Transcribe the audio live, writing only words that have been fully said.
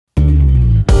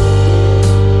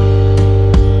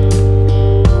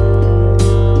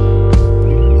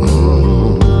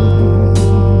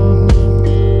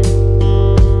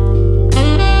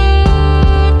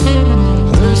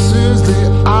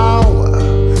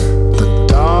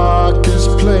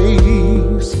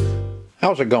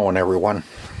How's it going, everyone?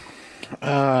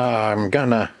 I'm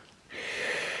gonna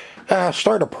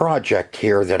start a project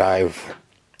here that I've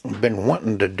been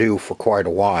wanting to do for quite a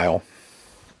while,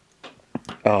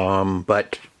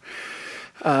 but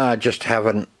just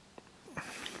haven't,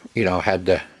 had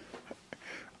the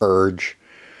urge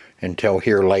until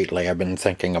here lately. I've been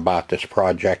thinking about this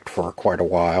project for quite a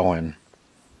while and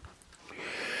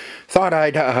thought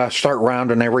I'd start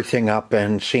rounding everything up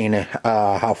and seeing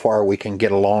how far we can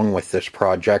get along with this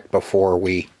project before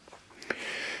we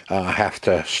have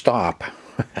to stop.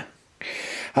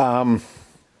 What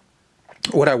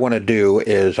I want to do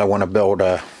is I want to build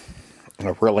a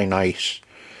really nice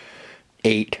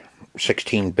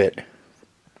 16-bit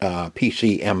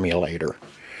PC emulator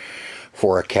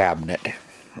for a cabinet.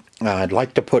 I'd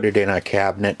like to put it in a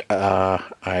cabinet.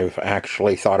 I've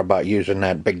actually thought about using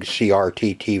that big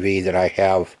CRT TV that I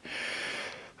have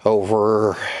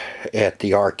over at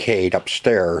the arcade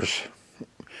upstairs.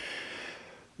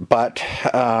 But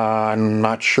I'm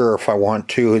not sure if I want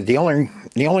to. The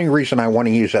only reason I want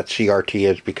to use that CRT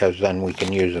is because then we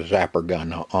can use a zapper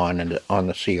gun on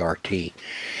the CRT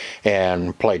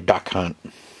and play Duck Hunt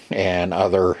and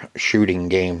other shooting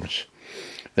games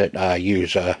that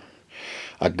use a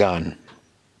gun.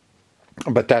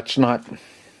 But that's not,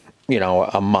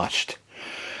 a must.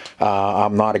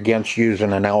 I'm not against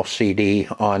using an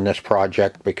LCD on this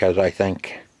project because I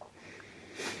think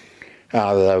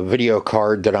the video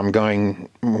card that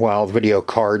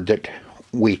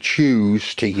we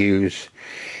choose to use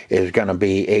is going to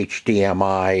be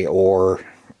HDMI, or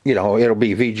it'll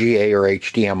be VGA or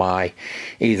HDMI,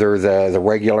 either the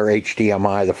regular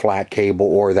HDMI, the flat cable,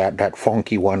 or that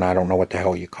funky one. I don't know what the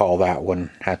hell you call that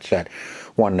one. That's that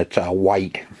one that's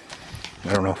white.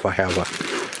 I don't know if I have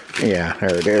yeah,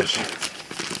 there it is.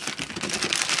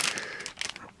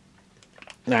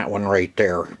 That one right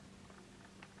there.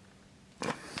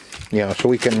 Yeah, so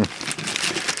we can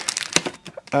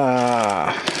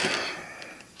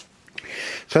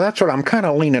so that's what I'm kind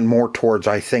of leaning more towards.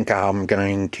 I think I'm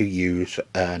going to use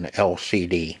an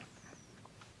LCD.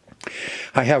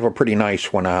 I have a pretty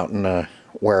nice one out in the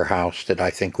warehouse that I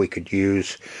think we could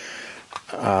use.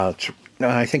 I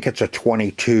think it's a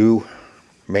 22,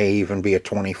 may even be a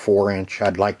 24-inch.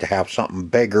 I'd like to have something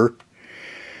bigger.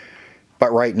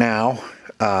 But right now,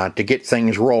 to get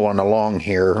things rolling along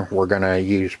here, we're going to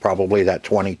use probably that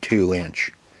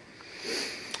 22-inch.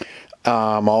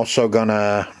 I'm also going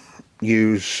to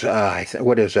use,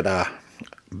 what is it, a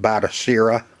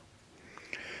Batocera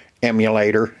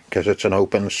emulator, because it's an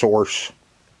open source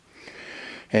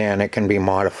and it can be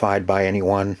modified by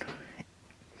anyone.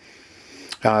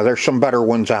 There's some better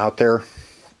ones out there.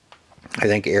 I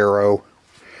think Aero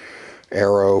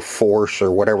Force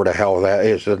or whatever the hell that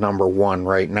is the #1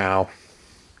 right now.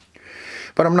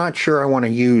 But I'm not sure I want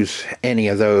to use any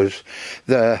of those.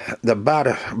 The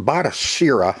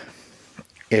Batocera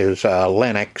is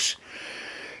Linux.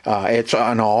 It's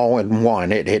an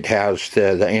all-in-one. It has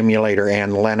the emulator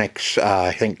and Linux,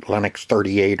 I think Linux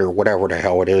 38 or whatever the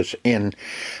hell it is,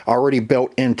 already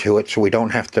built into it, so we don't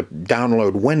have to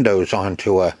download Windows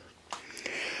onto a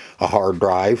hard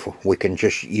drive. We can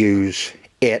just use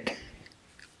it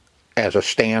as a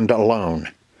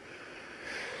standalone.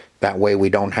 That way we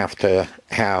don't have to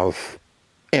have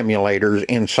emulators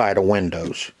inside of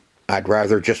Windows. I'd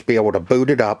rather just be able to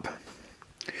boot it up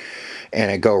and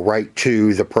it go right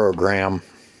to the program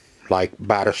like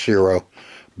Batocera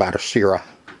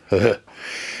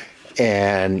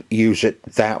and use it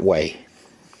that way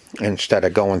instead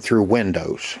of going through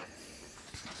Windows.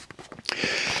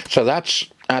 So that's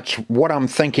what I'm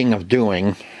thinking of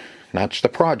doing. That's the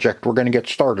project we're going to get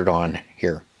started on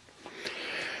here.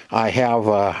 I have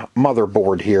a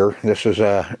motherboard here. This is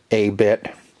a 8-bit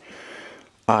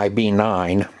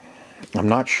IB9. I'm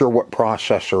not sure what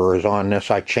processor is on this.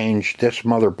 I changed this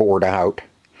motherboard out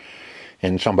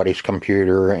in somebody's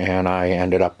computer and I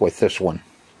ended up with this one.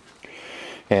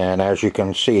 And as you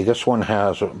can see, this one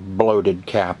has bloated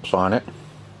caps on it.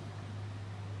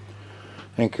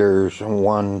 I think there's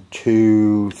 1,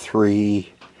 2,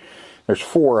 3. There's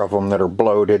 4 of them that are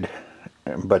bloated,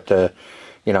 but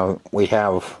we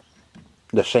have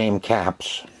the same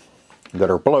caps that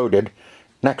are bloated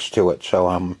next to it. So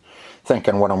I'm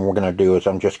thinking what I'm going to do is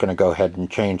I'm just going to go ahead and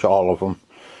change all of them,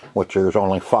 which there's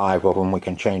only 5 of them. We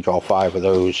can change all 5 of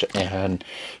those and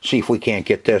see if we can't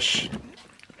get this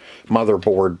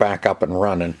motherboard back up and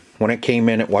running. When it came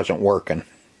in, it wasn't working.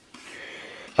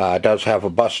 It does have a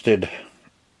busted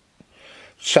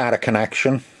SATA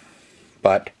connection,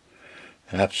 but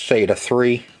that's SATA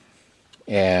 3,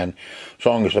 and as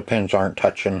long as the pins aren't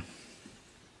touching,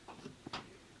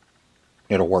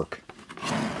 it'll work.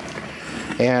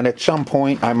 And at some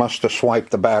point I must have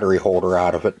swiped the battery holder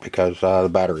out of it, because the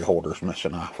battery holder's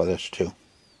missing off of this too.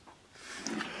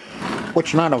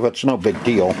 Which none of it's no big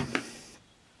deal.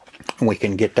 We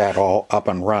can get that all up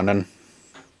and running,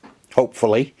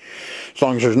 hopefully. As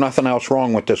long as there's nothing else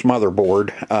wrong with this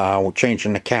motherboard, we're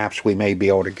changing the caps, we may be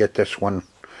able to get this one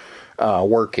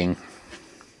working.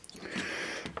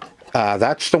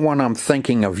 That's the one I'm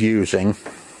thinking of using,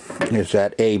 is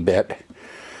that 8-bit.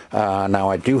 Now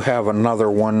I do have another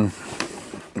one.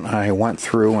 I went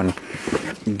through and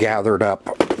gathered up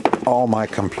all my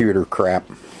computer crap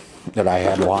that I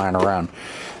had lying around.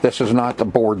 This is not the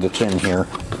board that's in here.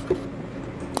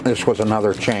 This was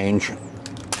another change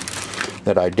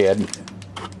that I did.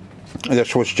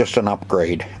 This was just an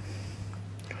upgrade.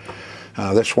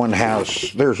 This one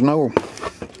has, there's no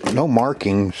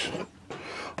markings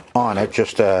on it,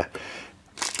 just a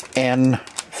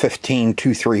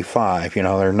N15235. You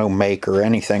know, there's no make or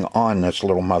anything on this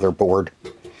little motherboard.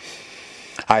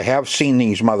 I have seen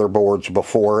these motherboards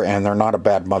before, and they're not a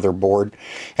bad motherboard.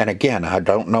 And again, I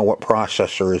don't know what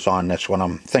processor is on this one.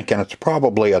 I'm thinking it's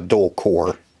probably a dual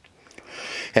core.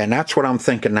 And that's what I'm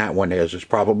thinking that one is. It's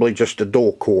probably just a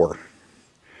dual core.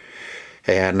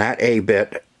 And that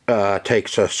 8-bit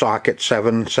takes a socket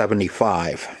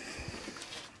 775.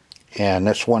 And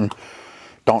this one,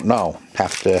 don't know.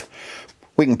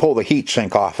 We can pull the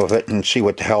heatsink off of it and see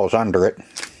what the hell is under it.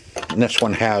 And this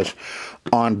one has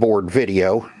onboard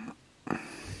video,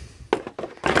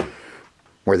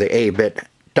 where the 8-bit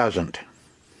doesn't.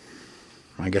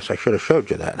 I guess I should have showed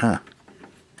you that, huh?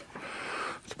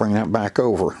 Let's bring that back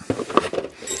over.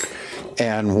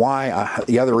 And why,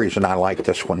 the other reason I like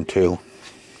this one too,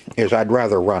 is I'd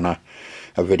rather run a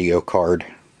video card.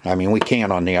 I mean, we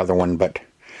can on the other one, but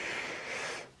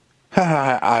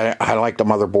I like the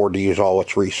motherboard to use all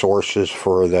its resources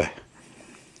for the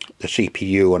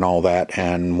CPU and all that,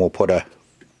 and we'll put a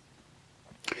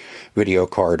video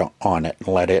card on it and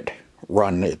let it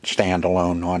run it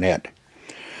standalone on it.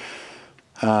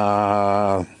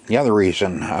 The other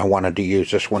reason I wanted to use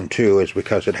this one too is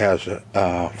because it has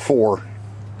four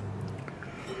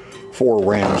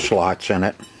RAM slots in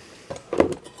it,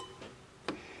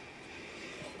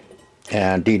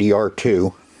 and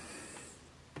DDR2.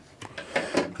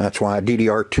 That's why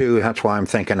DDR2, that's why I'm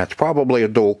thinking it's probably a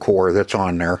dual core that's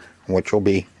on there, which will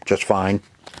be just fine.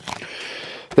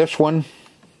 This one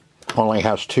only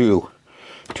has two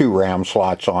RAM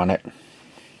slots on it,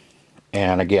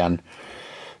 and again,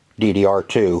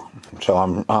 DDR2.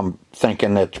 So I'm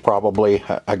thinking it's probably,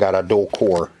 I got a dual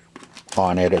core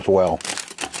on it as well.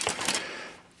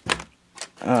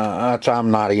 I'm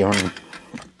not even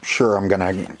sure I'm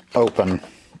gonna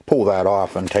pull that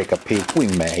off and take a peek. We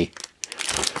may.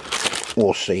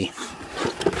 We'll see.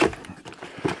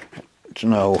 It's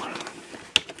no.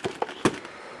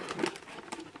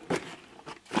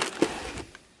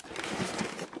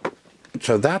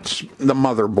 So that's the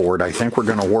motherboard I think we're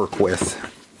going to work with.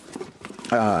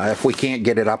 If we can't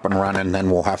get it up and running, then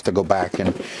we'll have to go back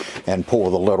and pull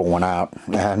the little one out.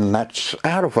 And that's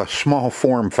out of a small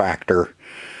form factor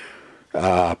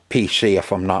PC,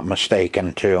 if I'm not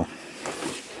mistaken, too.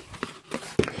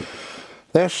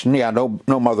 This, yeah, no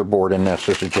motherboard in this.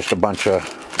 This is just a bunch of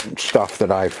stuff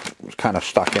that I've kind of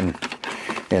stuck in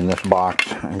this box.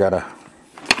 I got a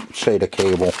SATA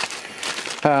cable,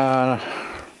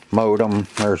 modem.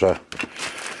 There's a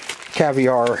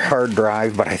Caviar hard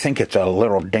drive, but I think it's a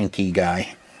little dinky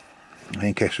guy. I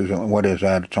think this is, what is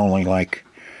that? It's only like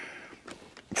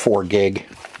 4 gig.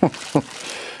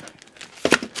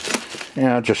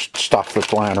 Yeah, just stuff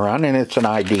that's lying around, and it's an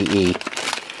IDE.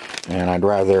 And I'd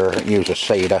rather use a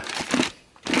SATA.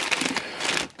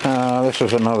 This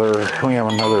is another, we have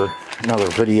another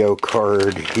video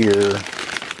card here.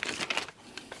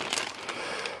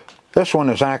 This one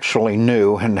is actually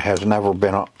new and has never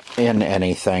been in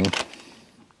anything.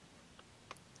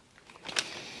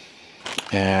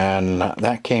 And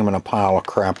that came in a pile of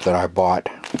crap that I bought.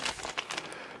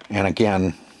 And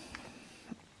again,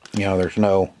 you know, there's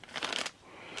no,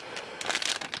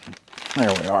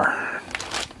 there we are.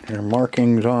 There are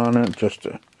markings on it, just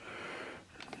a,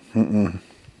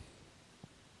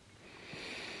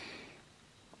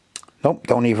 nope,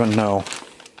 don't even know.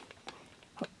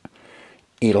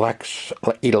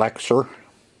 Elixir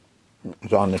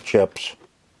is on the chips.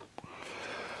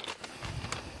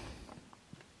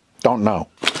 Don't know.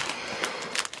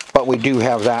 But we do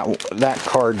have that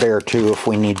card there too if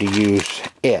we need to use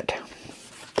it.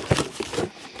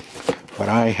 But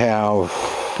I have,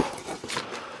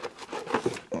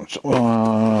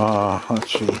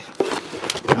 let's see,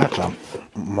 that's a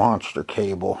monster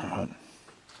cable.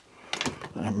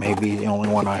 That may be the only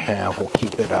one I have. We'll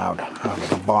keep it out of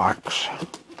the box.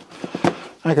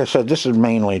 Like I said, this is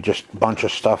mainly just a bunch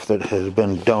of stuff that has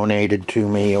been donated to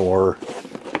me, or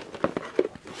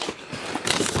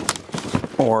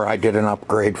I did an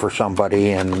upgrade for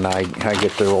somebody and I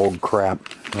get their old crap.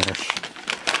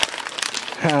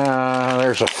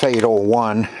 There's a Fatal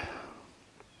one.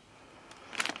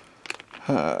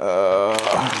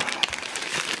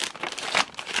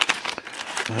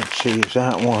 Let's see, is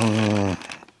that one?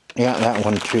 Yeah, that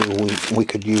one too. We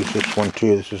could use this one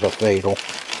too. This is a Fatal.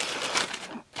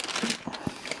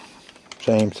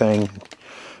 Same thing.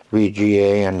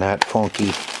 VGA and that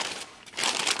funky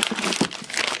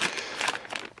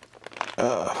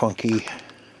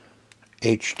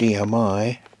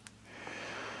HDMI.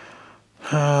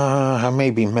 I may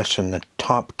be missing the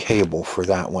top cable for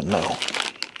that one though,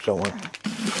 so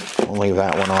we'll leave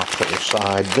that one off to the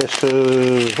side. This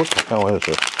is, what the hell is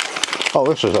it? Oh,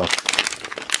 this is a,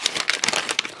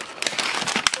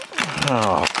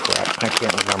 oh crap, I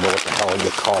can't remember what the hell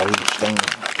you call these things.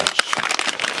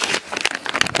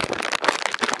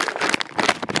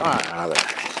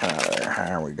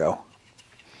 There we go.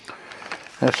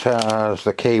 This has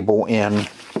the cable in,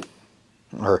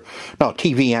 or no,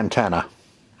 TV antenna.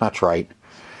 That's right.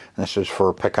 This is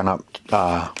for picking up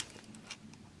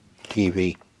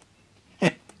TV.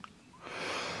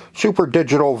 Super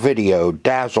Digital Video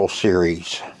Dazzle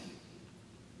Series.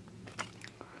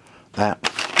 That,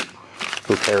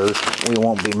 who cares? We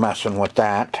won't be messing with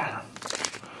that.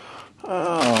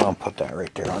 I'll put that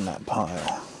right there on that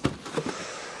pile.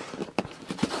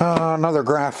 Another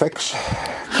graphics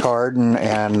card,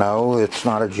 and no, it's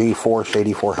not a GeForce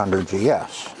 8400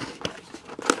 GS.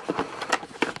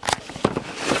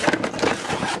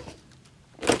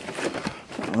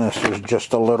 This is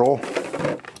just a little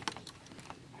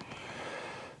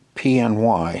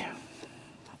PNY.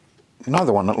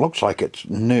 Another one that looks like it's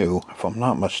new, if I'm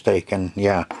not mistaken.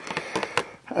 Yeah.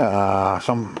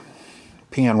 Some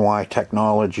PNY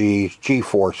Technologies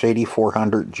GeForce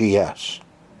 8400 GS.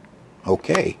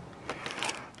 Okay.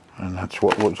 And that's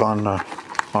what was on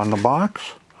the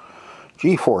box.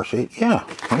 GeForce, yeah,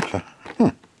 okay.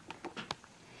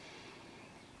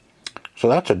 So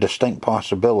that's a distinct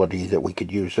possibility that we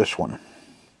could use this one.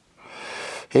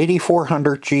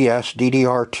 8400 GS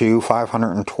DDR2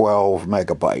 512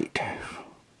 megabyte.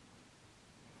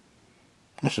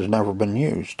 This has never been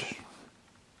used.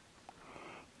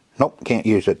 Nope, can't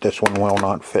use it. This one will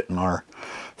not fit in our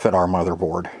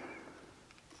motherboard.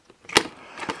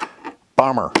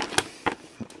 Bummer.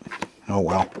 Oh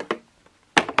well.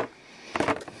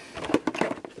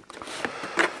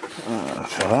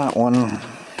 So that one,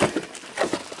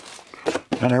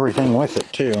 got everything with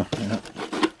it too. Yeah.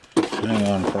 Hang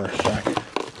on for a sec.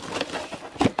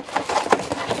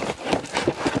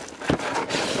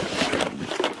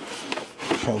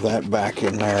 Throw that back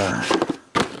in there.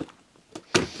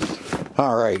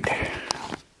 Alright.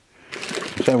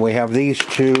 So we have these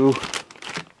two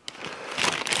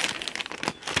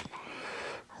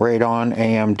Radeon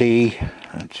AMD.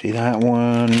 Let's see that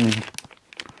one.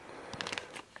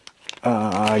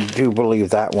 I do believe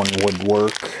that one would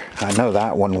work. I know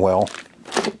that one will.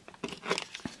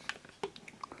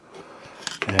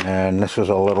 And this is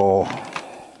a little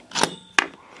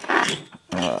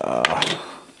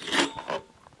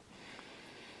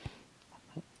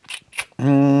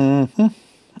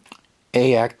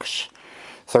AX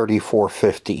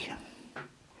 3450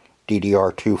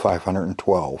 DDR2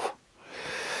 512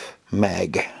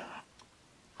 meg.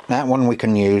 That one we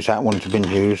can use. That one's been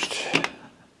used. If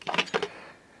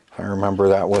I remember,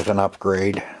 that was an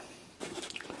upgrade.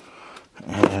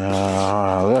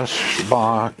 This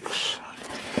box.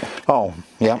 Oh,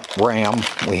 yep, RAM.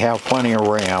 We have plenty of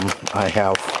RAM. I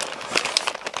have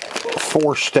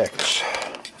 4 sticks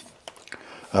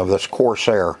of this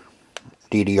Corsair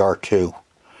DDR2.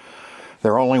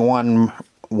 They're only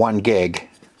one gig,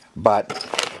 but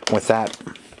with that,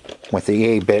 with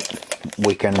the 8-bit,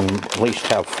 we can at least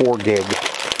have 4 gig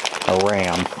of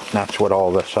RAM. That's what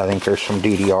all this, I think there's some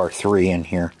DDR3 in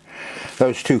here.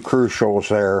 Those two crucials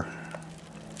there,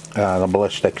 the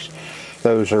ballistics,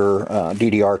 those are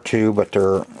DDR2, but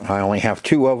I only have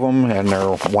 2 of them, and they're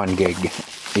 1 gig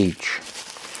each.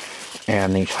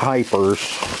 And these hypers,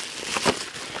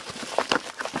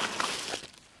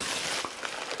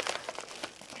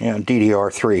 yeah,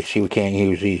 DDR3. See, we can't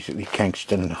use these, the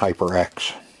Kingston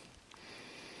HyperX.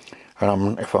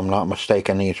 If I'm not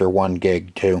mistaken, these are 1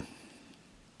 gig too.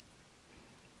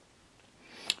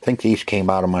 I think these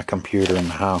came out of my computer in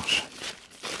the house.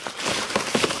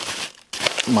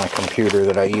 My computer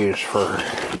that I use for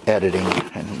editing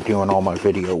and doing all my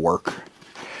video work.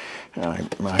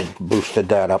 I boosted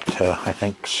that up to, I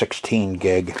think, 16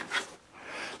 gig.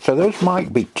 So those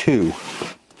might be 2.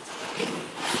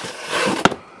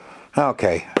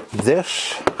 Okay,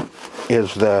 this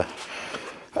is the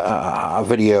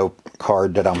video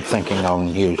card that I'm thinking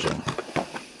on using.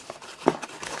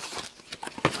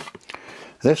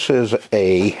 This is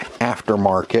a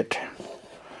aftermarket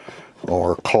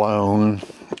or clone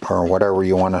or whatever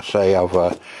you want to say of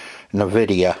a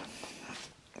NVIDIA.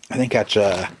 I think it's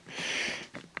a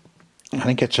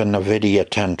NVIDIA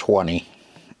 1020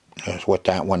 is what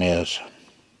that one is.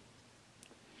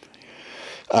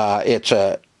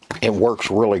 It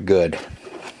works really good.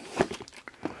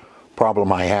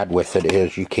 Problem I had with it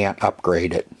is you can't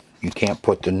upgrade it. You can't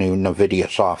put the new NVIDIA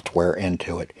software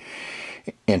into it.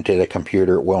 Into the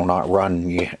computer. It will not run.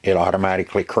 It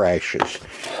automatically crashes.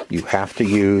 You have to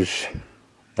use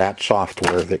that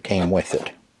software that came with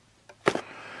it.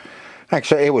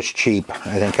 Actually, it was cheap.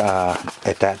 I think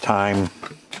at that time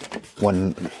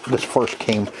when this first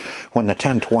came, when the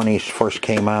 1020s first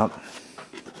came out,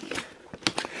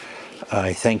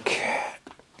 I think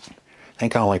I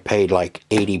only paid like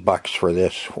 $80 for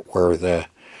this, where the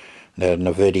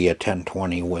NVIDIA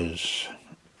 1020 was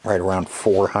right around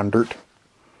 400.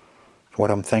 What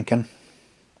I'm thinking.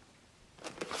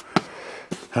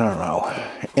 I don't know.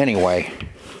 Anyway,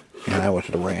 yeah, that was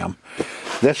the RAM.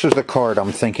 This is the card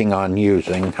I'm thinking on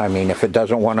using. I mean, if it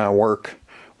doesn't want to work,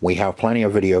 we have plenty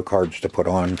of video cards to put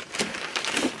on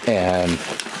and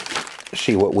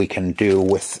see what we can do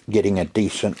with getting a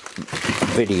decent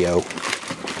video.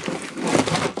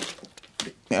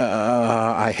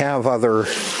 I have other...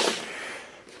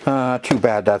 too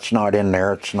bad that's not in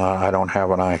there. It's not. I don't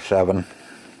have an i7.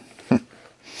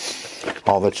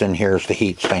 All that's in here is the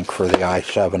heatsink for the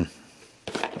i7.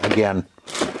 Again,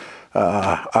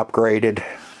 upgraded,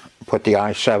 put the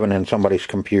i7 in somebody's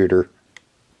computer,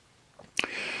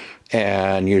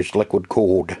 and used liquid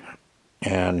cooled,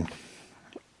 and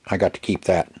I got to keep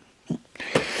that.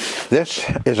 This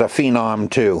is a Phenom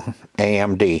 2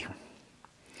 AMD.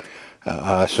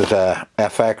 This is a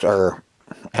FX or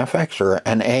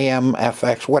an AM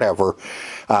FX, whatever,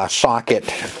 socket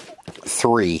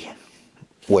 3,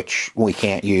 which we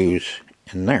can't use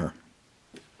in there.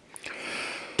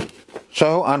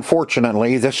 So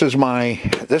unfortunately, this is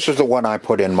the one I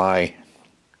put in my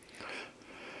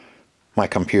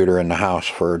computer in the house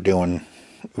for doing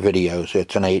videos.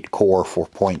 It's an 8-core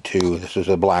 4.2. This is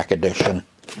a black edition.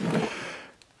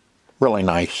 Really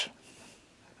nice.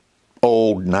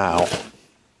 Old now.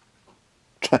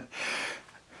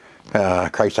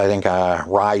 Christ, I think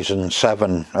Ryzen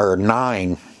 7 or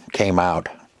 9 came out.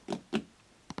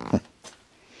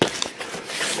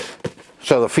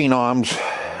 So the Phenoms,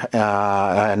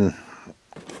 and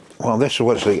well, this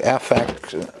was the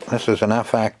FX. This is an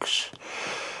FX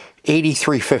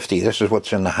 8350. This is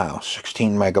what's in the house.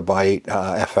 16 megabyte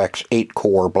FX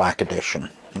 8-core black edition.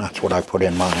 That's what I put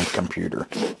in my computer.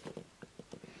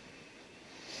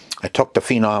 I took the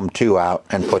Phenom 2 out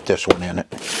and put this one in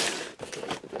it.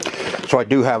 So I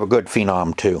do have a good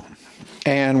Phenom 2.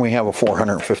 And we have a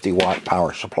 450 watt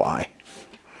power supply.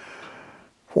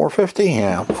 450?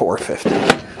 Yeah, 450.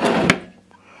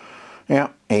 Yeah,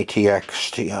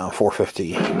 ATX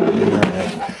 450.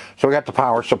 Right. So we got the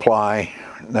power supply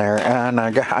there, and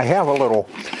I have a little.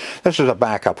 This is a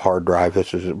backup hard drive.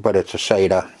 But it's a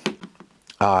SATA.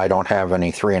 I don't have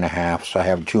any 3.5s. I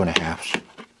have 2.5s.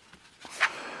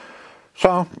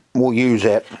 So we'll use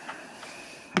it.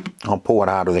 I'll pull it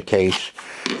out of the case.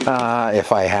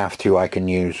 If I have to, I can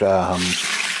use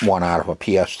one out of a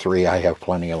PS3. I have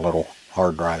plenty of little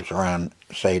hard drives around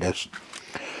SATAs.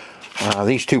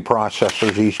 These two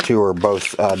processors, these two are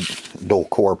both dual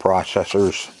core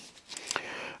processors.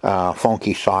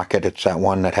 Funky socket, it's that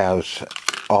one that has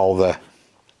all the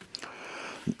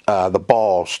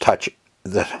balls touch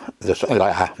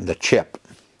the chip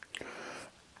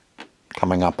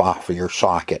coming up off of your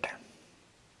socket.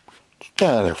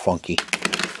 Yeah, they're funky.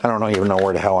 I don't even know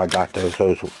where the hell I got those.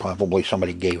 Those probably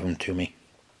somebody gave them to me.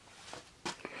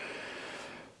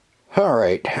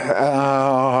 Alright,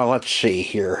 let's see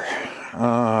here.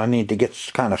 I need to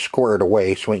get kind of squared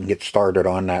away so we can get started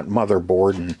on that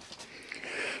motherboard and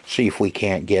see if we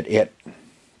can't get it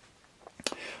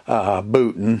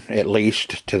booting, at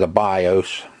least, to the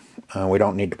BIOS. We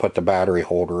don't need to put the battery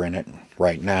holder in it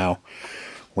right now.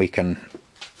 We can...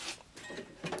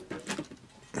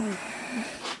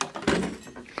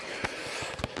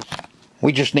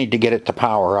 We just need to get it to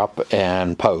power up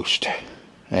and post.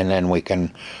 And then we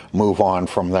can move on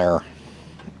from there.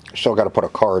 Still got to put a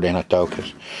card in it though,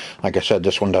 because like I said,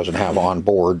 this one doesn't have on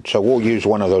board. So we'll use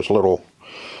one of those little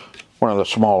one of the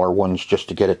smaller ones just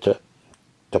to get it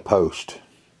to post.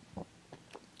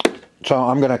 So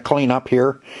I'm going to clean up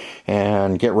here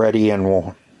and get ready, and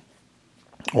we'll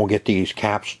get these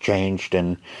caps changed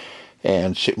and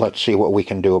see, let's see what we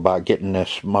can do about getting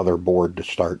this motherboard to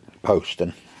start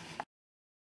posting.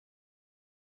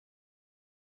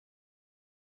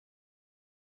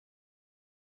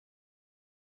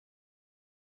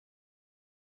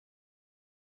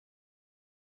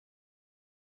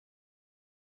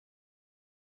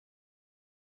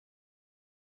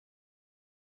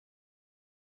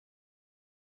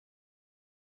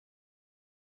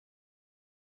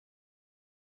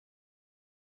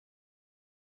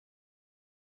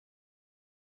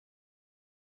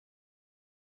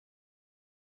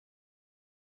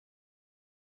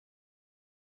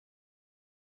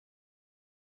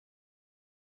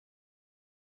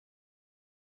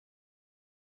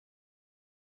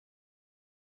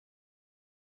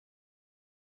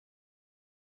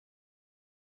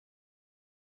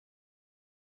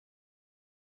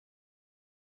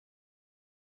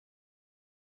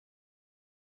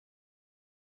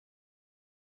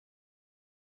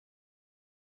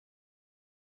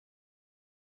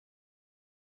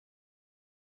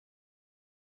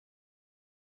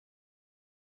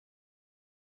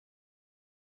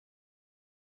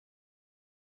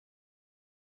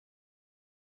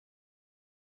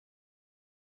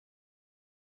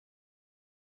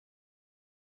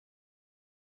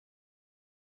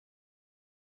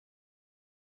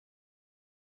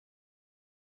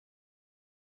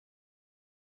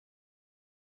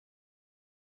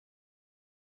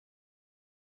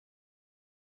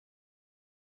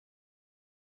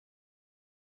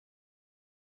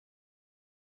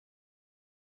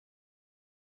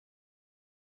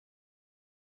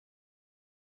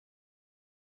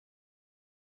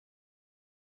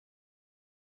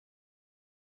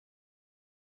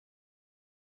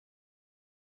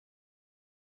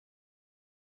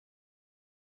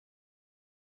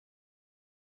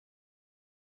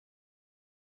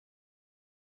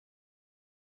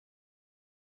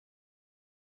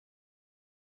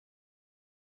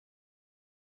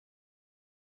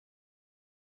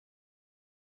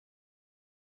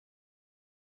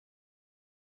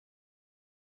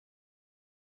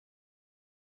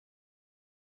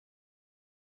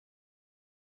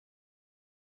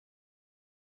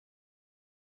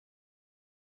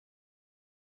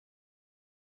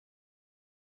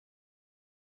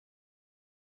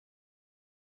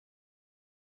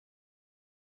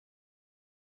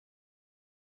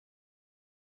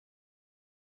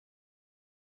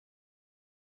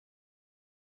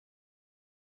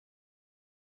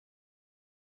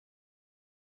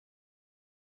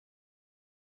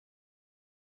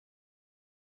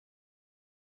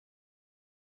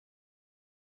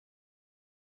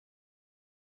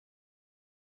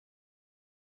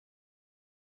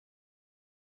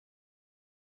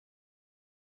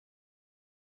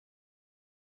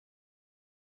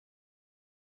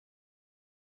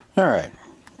 Alright,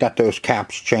 got those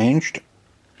caps changed.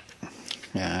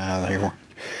 They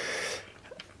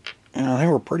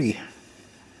were pretty,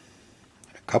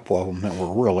 a couple of them that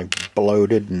were really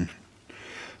bloated, and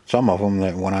some of them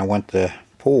that when I went to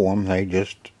pull them, they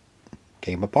just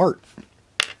came apart.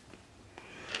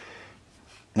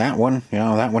 That one,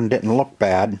 that one didn't look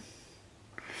bad,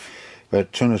 but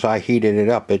as soon as I heated it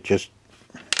up, it just,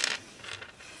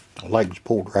 the legs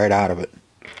pulled right out of it.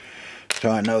 So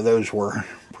I know those were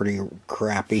pretty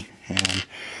crappy, and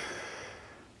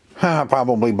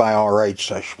probably by all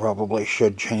rights I probably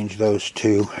should change those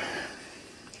too.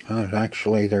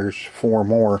 Actually, there's 4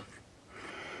 more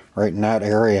right in that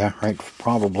area, right,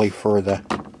 probably for the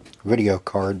video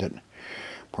card, that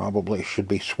probably should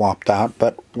be swapped out,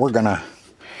 but we're gonna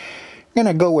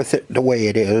go with it the way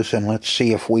it is, and let's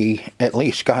see if we at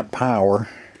least got power.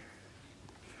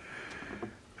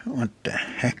 What the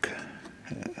heck?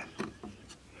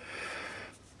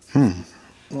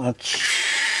 Let's...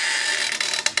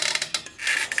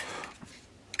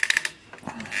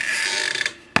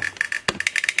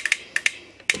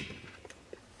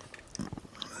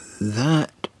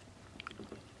 That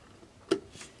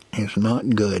is not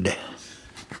good.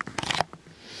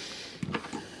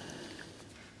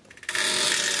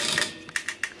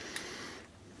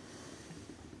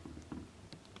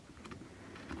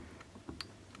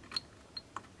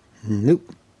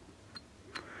 Nope.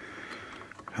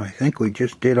 I think we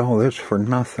just did all this for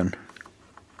nothing.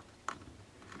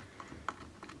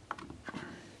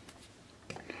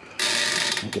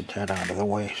 I'll get that out of the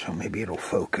way so maybe it'll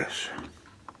focus.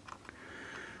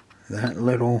 That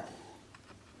little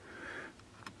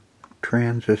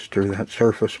transistor, that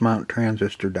surface mount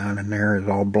transistor down in there is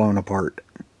all blown apart.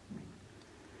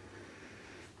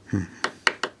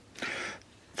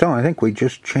 So I think we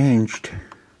just changed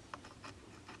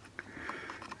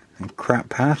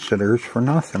capacitors for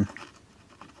nothing.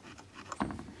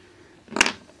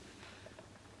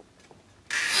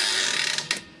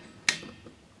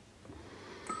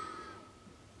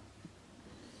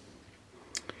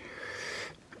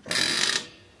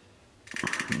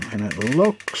 And it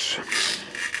looks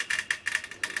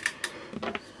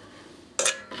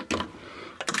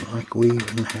like we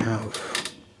even have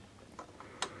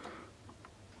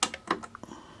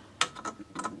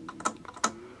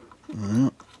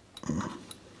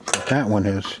that one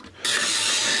is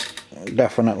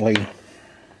definitely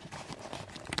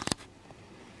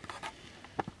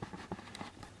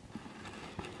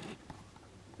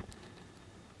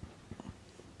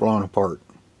blown apart.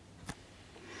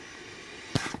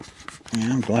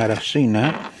 Yeah, I'm glad I seen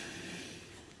that.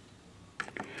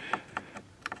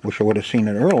 Wish I would have seen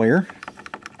it earlier.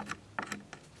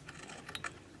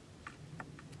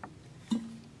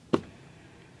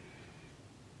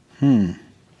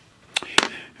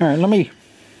 Alright,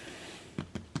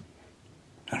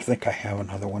 I think I have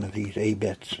another one of these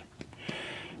A-bits.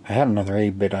 If I had another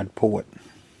A-bit, I'd pull it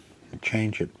and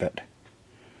change it, but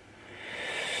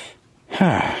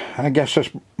I guess this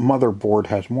motherboard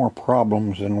has more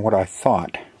problems than what I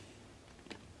thought.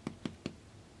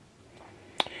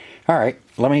 Alright,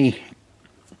 let me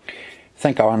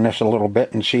think on this a little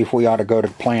bit and see if we ought to go to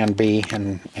plan B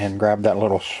and grab that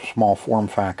little small form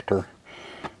factor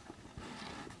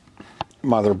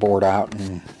motherboard out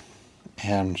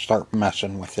and start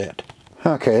messing with it.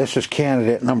 Okay, this is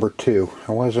candidate number 2.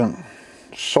 I wasn't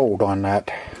sold on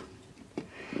that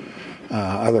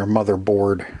other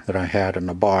motherboard that I had in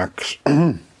the box.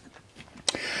 So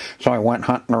I went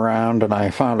hunting around and I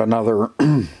found another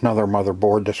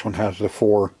motherboard. This one has the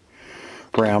 4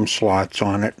 RAM slots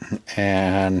on it,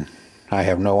 and I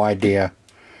have no idea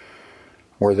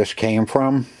where this came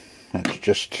from. It's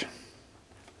just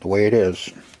the way it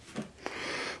is.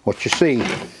 What you see.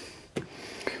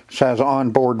 This has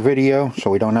onboard video, so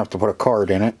we don't have to put a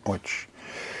card in it, which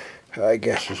I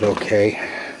guess is okay.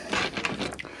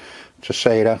 It's a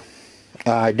SATA.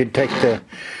 I did take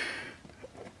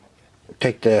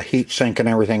the heat sink and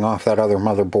everything off that other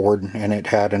motherboard, and it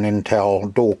had an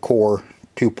Intel dual core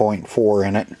 2.4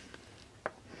 in it.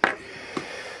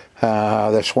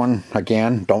 This one,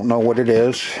 again, don't know what it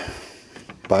is,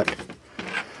 but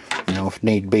you know, if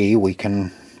need be, we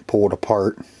can pull it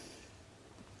apart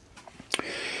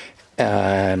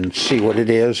and see what it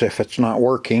is. If it's not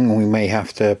working, we may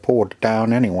have to pull it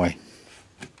down anyway.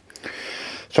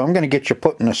 So I'm going to get you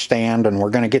put in a stand, and we're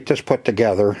going to get this put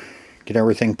together, get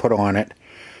everything put on it,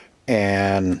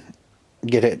 and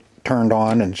get it turned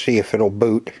on and see if it'll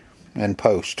boot and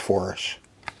post for us.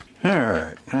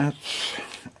 Alright,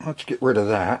 let's get rid of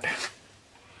that.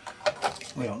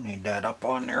 We don't need that up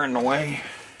on there in the way.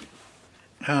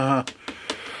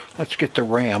 Let's get the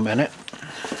RAM in it.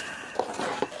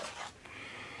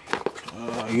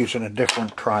 Using a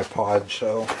different tripod,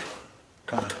 so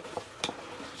kind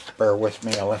of bear with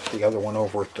me. I left the other one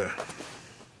over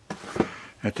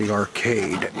at the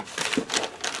arcade.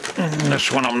 And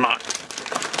this one I'm not.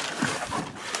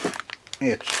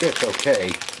 It's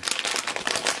okay.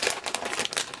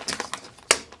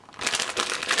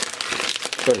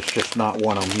 But it's just not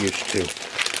one I'm used to.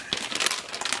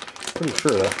 Pretty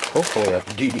sure that, hopefully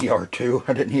that's DDR2.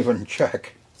 I didn't even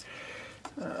check.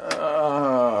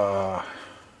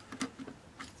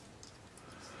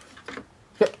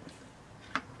 Yep.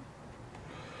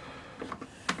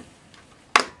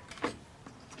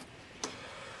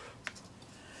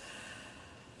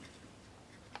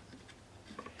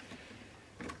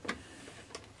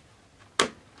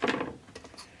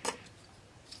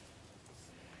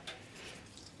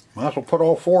 Might as well put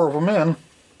all 4 of them in.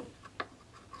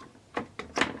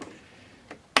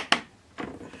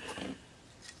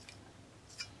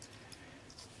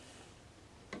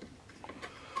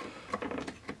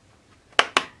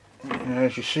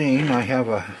 As you've seen, I have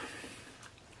a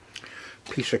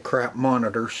piece of crap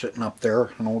monitor sitting up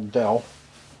there, an old Dell.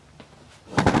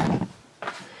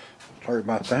 Sorry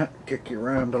about that. Kick you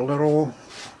around a little.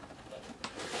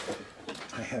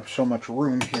 I have so much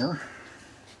room here.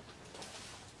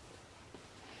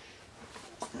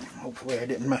 Hopefully I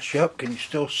didn't mess you up. Can you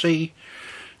still see?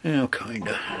 Yeah,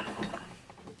 kinda.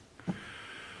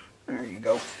 There you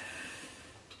go.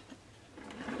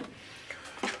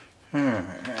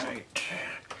 Alright.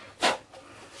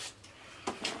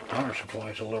 Power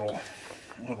supply's a little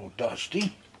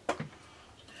dusty.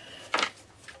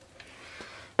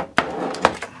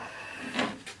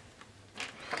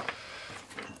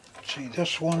 see,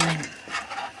 this one,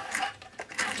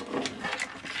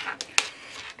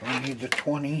 don't need the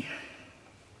 20,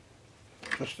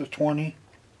 just the 20.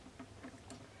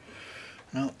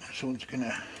 No, this one's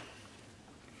gonna,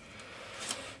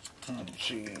 let's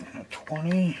see, a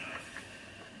 20,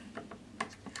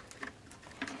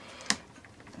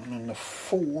 and then the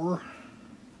 4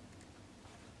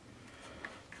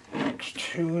 next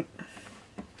to it.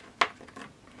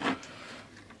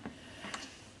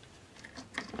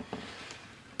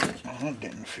 Oh, that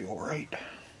didn't feel right.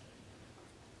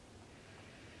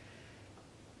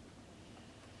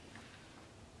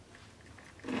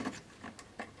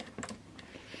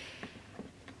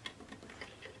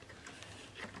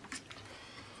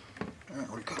 There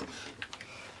we go.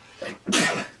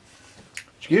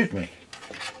 Excuse me.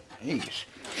 Jeez.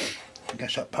 I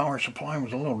guess that power supply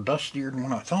was a little dustier than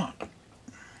what I thought.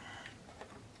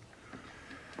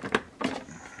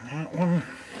 That one.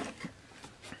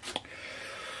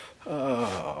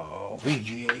 Oh,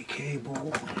 VGA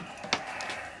cable.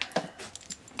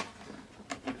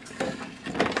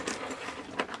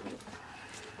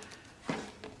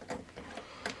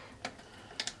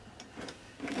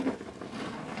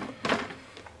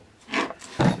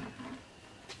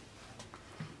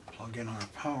 Plug in our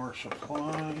power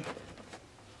supply.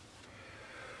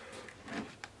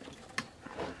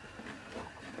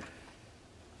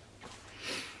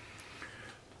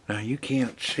 Now you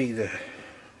can't see the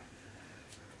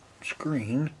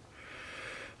screen.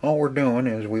 All we're doing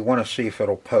is we want to see if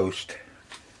it'll post.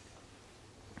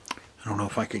 I don't know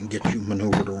if I can get you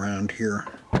maneuvered around here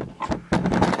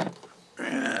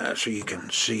so you can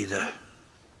see the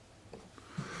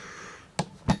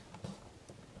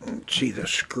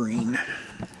screen.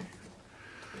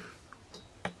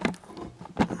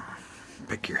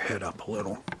 Pick your head up a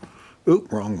little.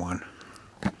 Oop, wrong one.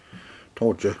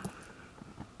 Told you.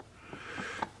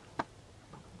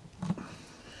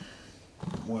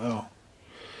 Well,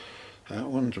 that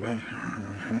one's back.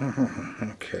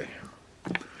 Okay.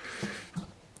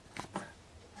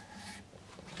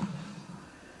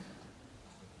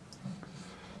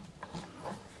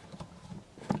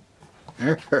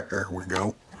 There we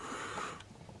go.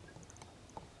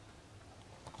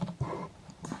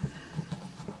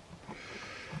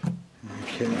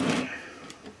 Okay.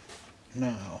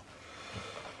 Now,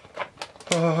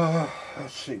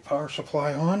 let's see, power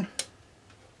supply on.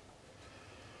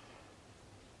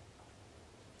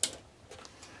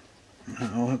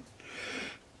 Now,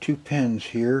 2 pins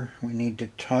here. We need to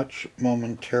touch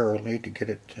momentarily to get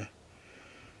it to.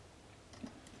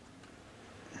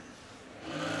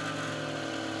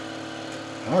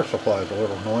 Power supply is a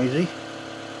little noisy.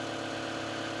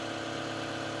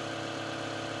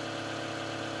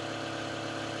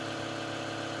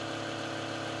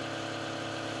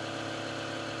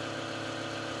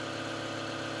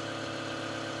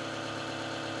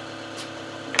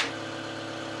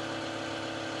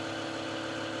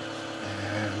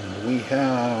 And we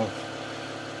have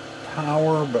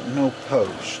power but no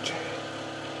post.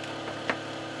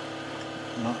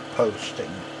 Not posting.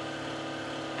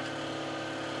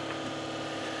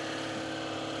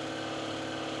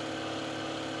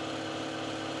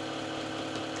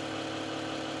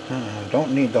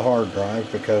 Don't need the hard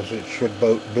drive because it should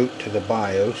boot to the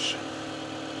BIOS.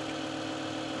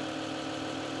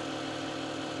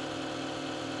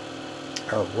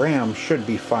 Our RAM should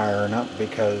be firing up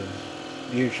because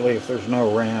usually if there's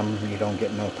no RAM you don't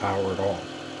get no power at all.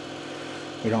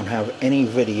 We don't have any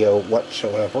video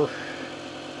whatsoever.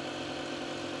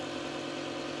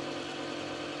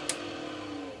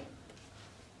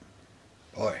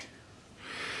 Boy.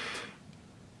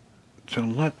 So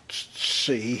let's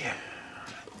see.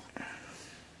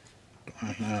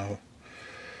 I have,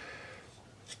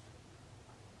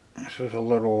 this is a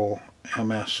little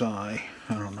MSI.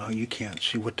 I don't know, you can't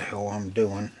see what the hell I'm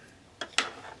doing.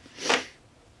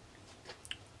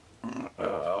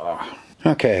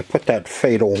 Okay, I put that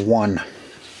Fatal 1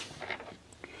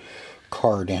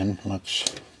 card in. Let's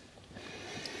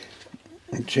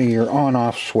see, your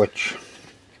on-off switch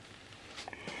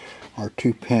are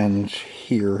 2 pins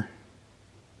here.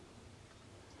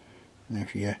 And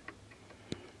if you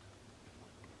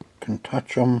can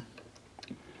touch them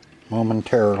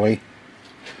momentarily,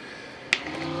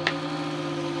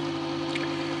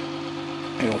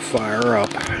 it'll fire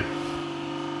up.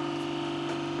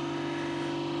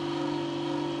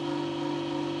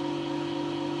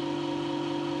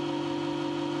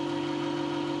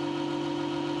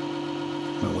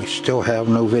 But we still have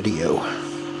no video.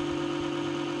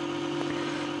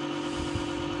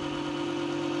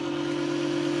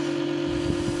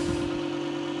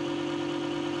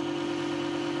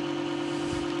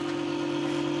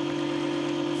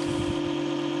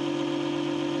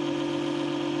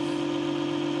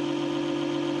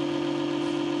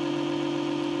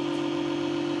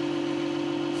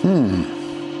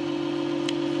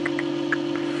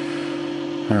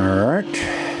 Alright.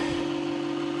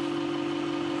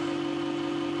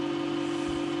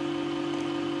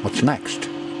 What's next?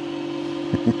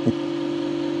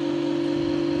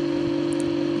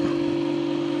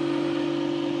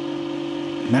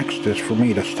 Next is for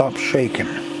me to stop shaking.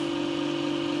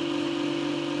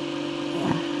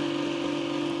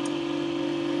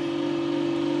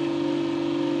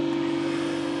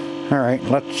 Alright,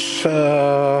 let's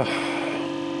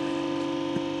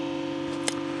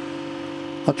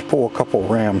pull a couple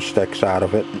ram sticks out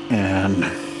of it and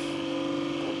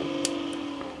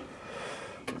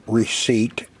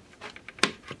reseat.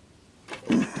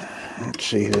 Let's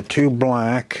see, the two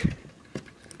black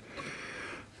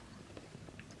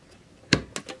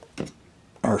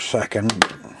are second.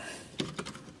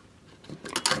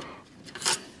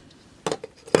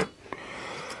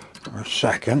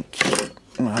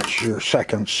 That's your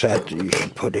second set that you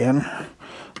should put in.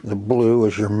 The blue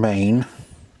is your main.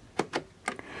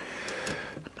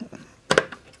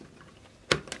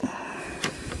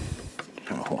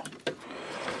 So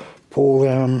pull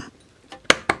them.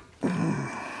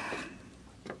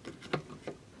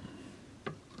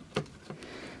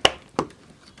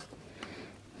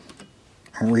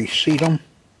 Reseat them.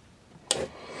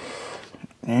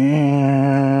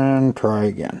 And try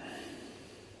again.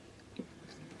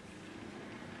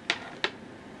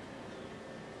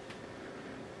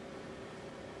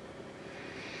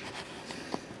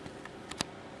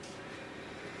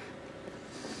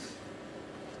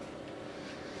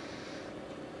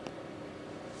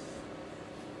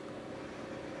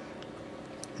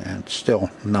 And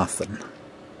still nothing.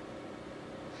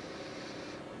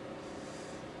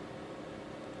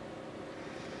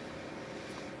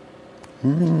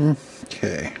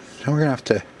 Okay, so we're gonna have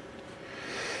to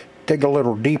dig a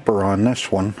little deeper on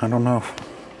this one. I don't know if,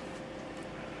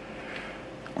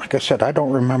 like I said, I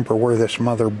don't remember where this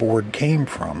motherboard came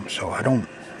from, so I don't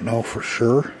know for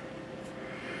sure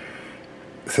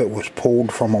if it was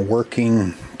pulled from a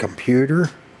working computer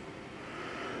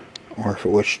or if it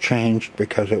was changed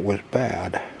because it was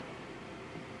bad.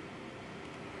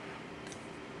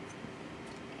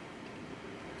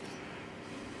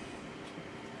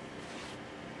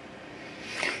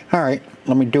 Alright,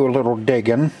 let me do a little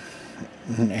digging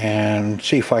and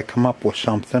see if I come up with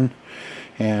something,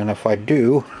 and if I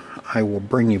do, I will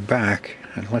bring you back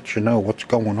and let you know what's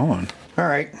going on.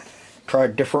 Alright,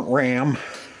 tried different RAM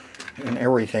and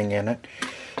everything in it,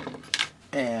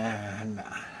 and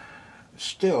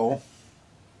still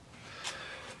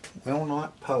will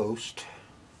not post.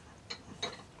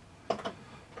 So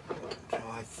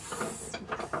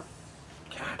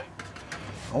God,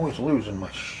 always losing my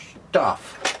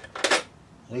stuff.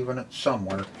 Leaving it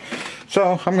somewhere.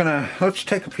 So let's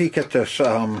take a peek at this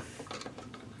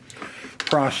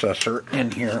processor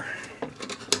in here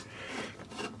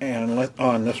and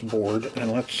on this board,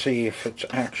 and let's see if it's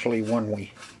actually one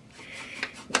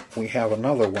we have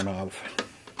another one of.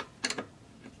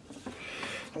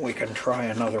 We can try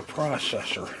another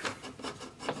processor.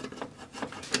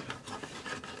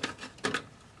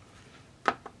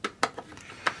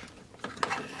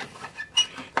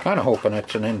 Kind of hoping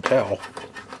it's an Intel.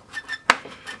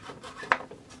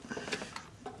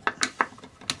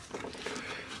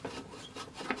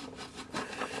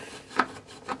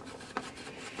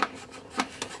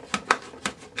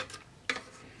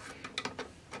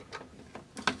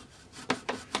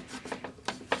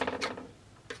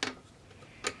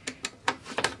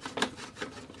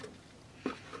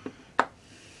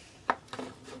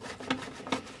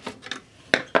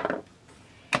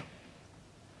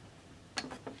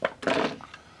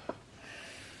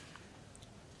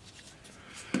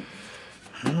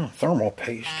 Thermal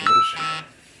paste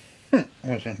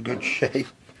was in good shape.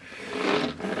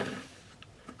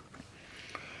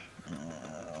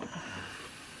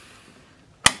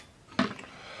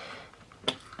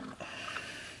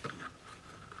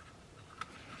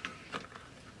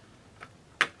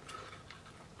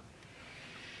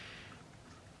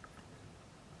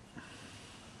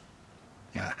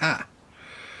 Aha!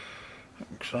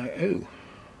 Looks like, ooh,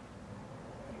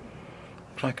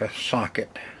 looks like a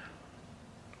socket.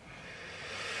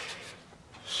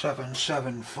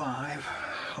 775.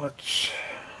 Let's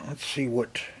see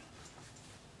what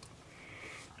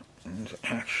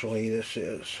actually this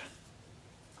is.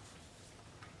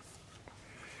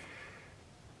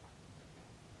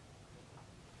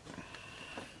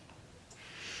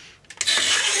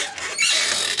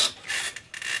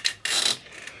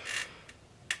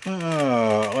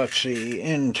 Let's see,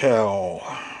 Intel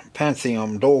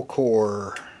Pentium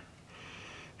dual-core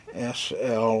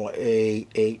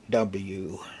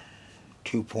SLA8W.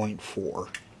 2.4.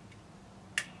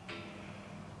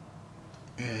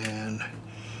 And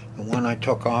the one I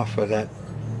took off of that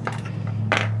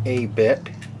A bit,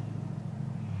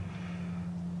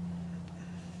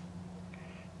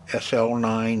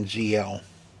 SL9ZL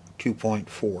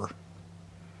 2.4.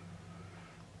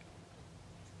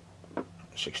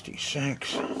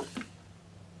 66.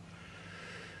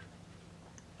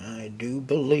 I do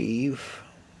believe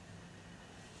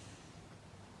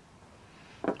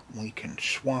we can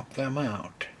swap them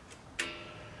out.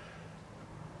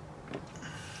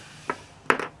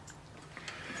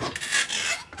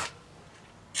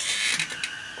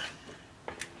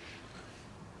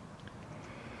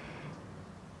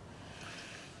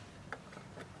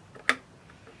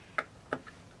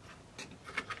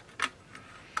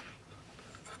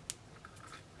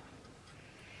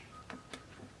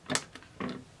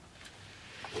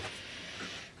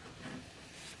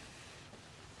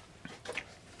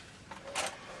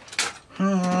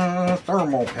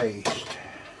 Thermal paste.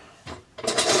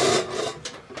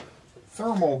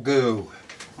 Thermal goo.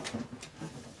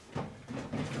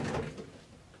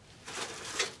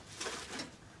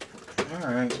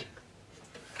 Alright.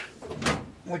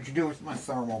 What'd you do with my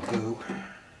thermal goo?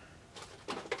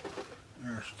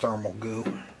 There's thermal goo.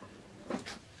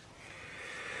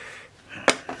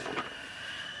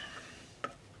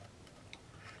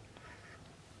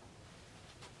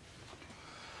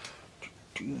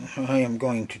 I am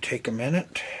going to take a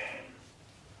minute,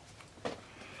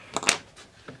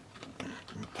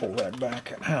 pull that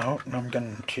back out, and I'm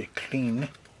going to clean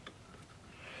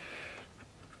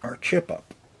our chip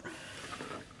up.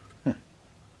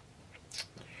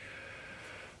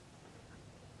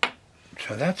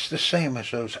 So that's the same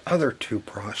as those other two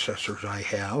processors I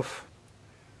have.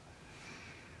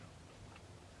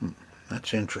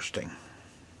 That's interesting.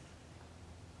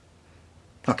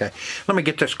 Okay, let me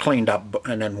get this cleaned up,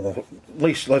 and then we'll, at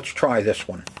least let's try this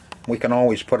one. We can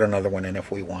always put another one in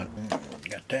if we want.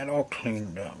 Got that all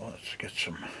cleaned up. Let's get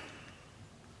some.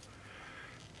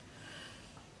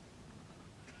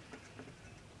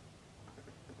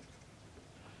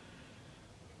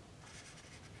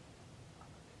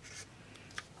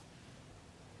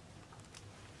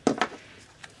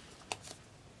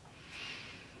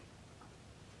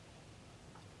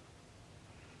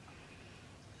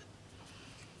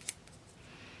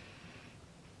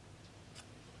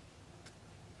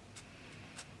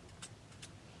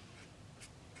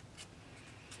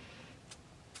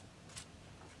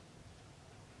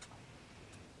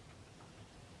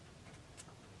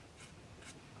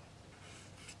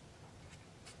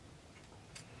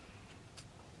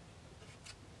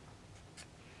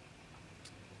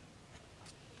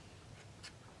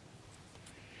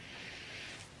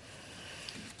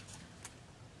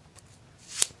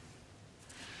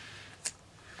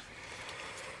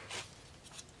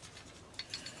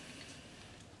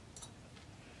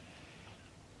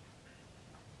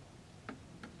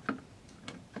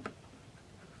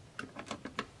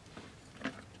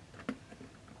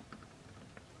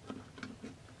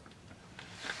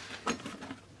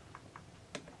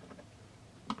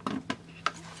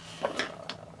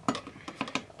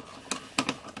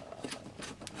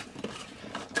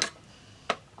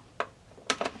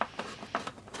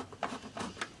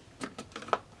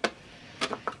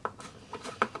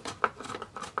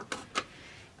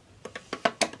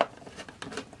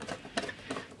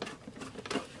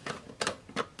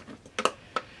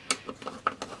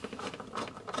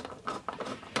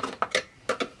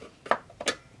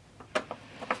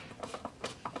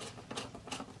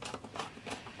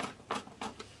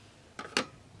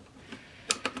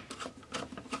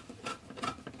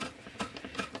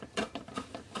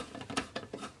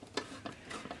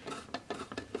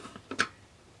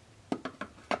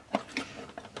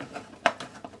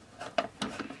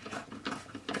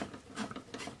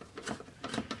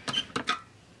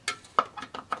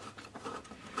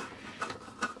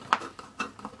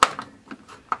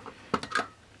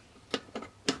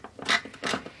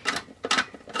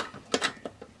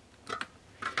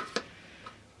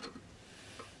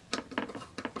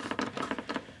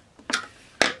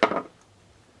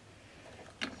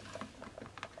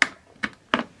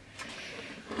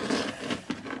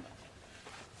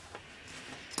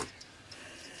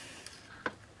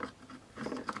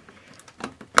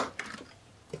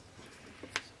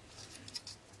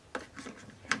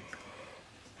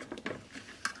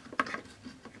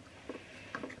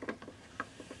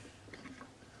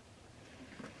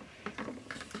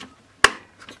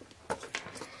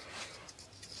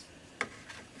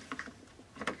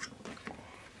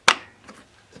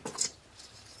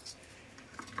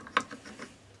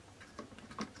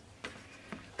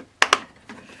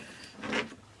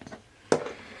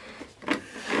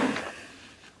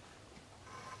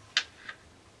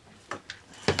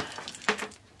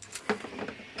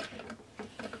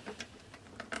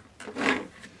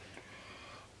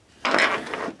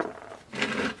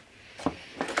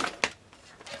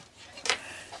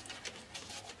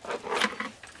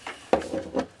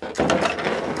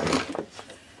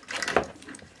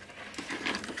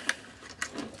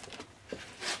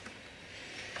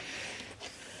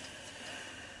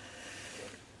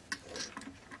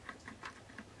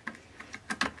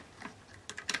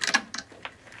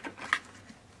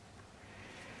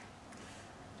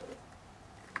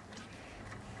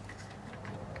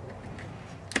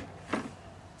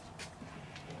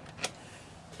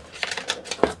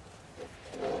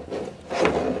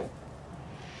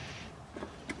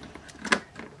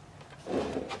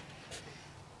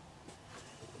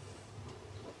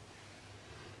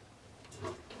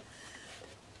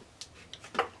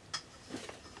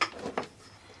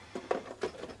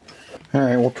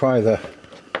 Alright, we'll try the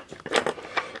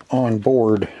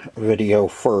on-board video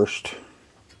first.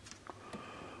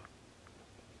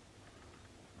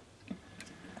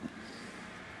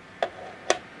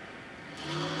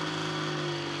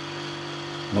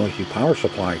 Noisy power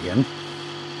supply again.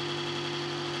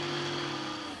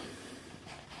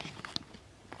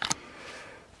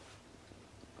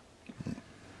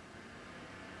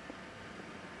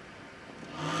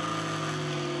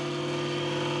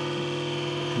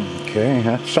 Okay,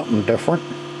 that's something different.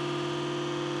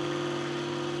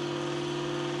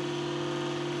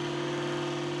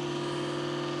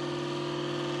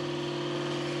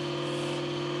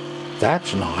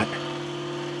 That's not.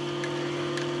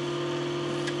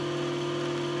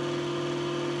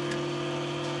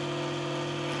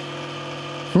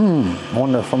 I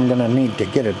wonder if I'm going to need to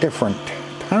get a different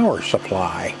power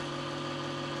supply.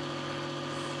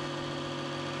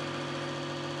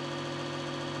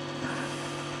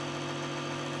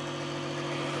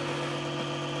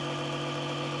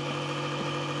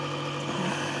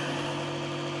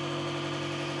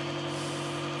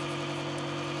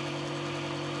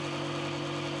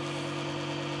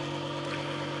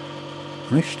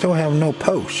 We still have no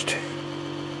post.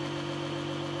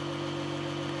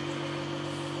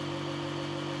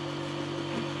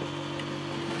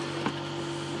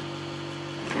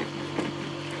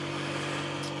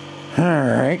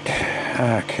 Alright,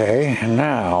 okay,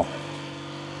 now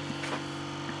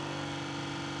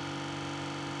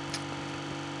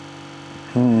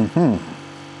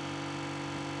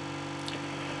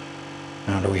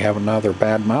now do we have another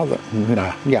bad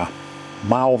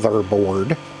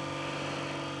motherboard?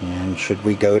 And should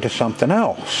we go to something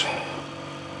else?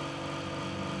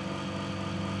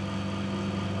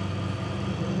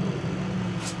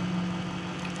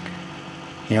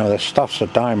 You know, this stuff's a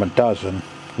dime a dozen,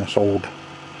 this old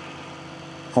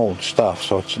stuff,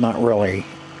 so it's not really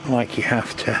like you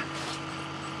have to,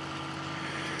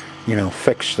 you know,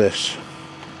 fix this.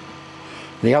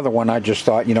 The other one, I just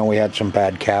thought, you know, we had some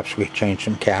bad caps, we changed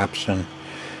some caps, and,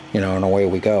 you know, and away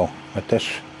we go. But this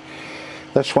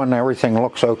one, everything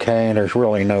looks okay, and there's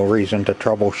really no reason to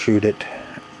troubleshoot it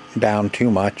down too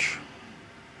much.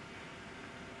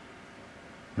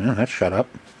 Well, that shut up.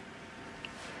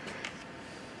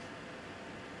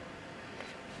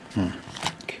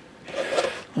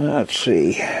 Let's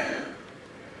see.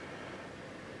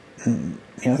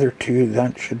 The other two,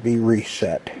 that should be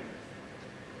reset.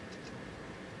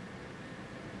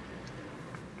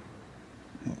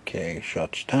 Okay,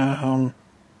 shuts down.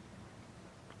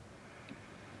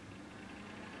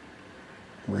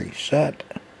 Reset.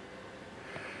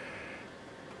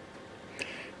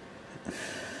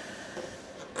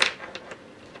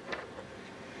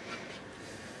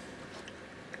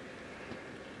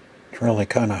 It's really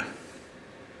kind of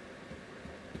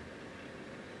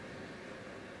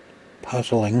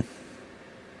puzzling.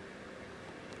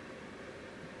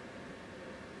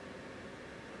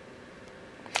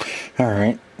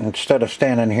 Alright, instead of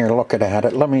standing here looking at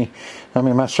it, let me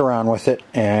mess around with it,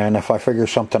 and if I figure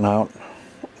something out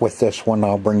with this one,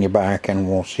 I'll bring you back and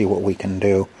we'll see what we can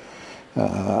do.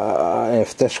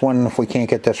 If we can't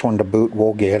get this one to boot,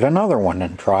 we'll get another one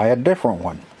and try a different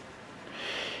one.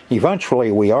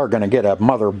 Eventually we are going to get a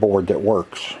motherboard that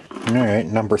works. Alright,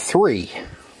 number 3.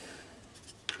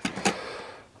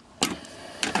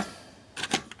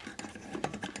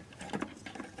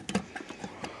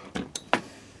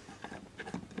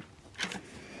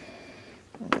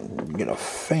 Get a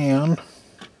fan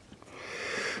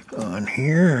on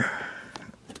here.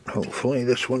 Hopefully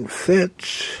this one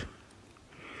fits.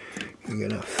 You're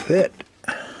gonna fit.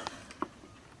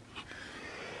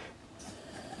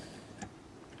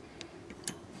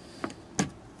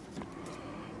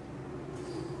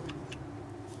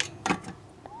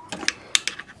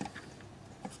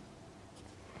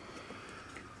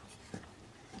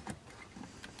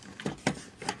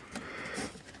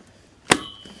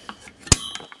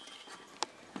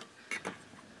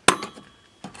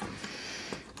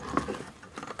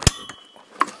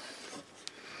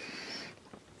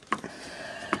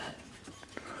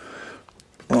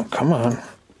 Oh, come on.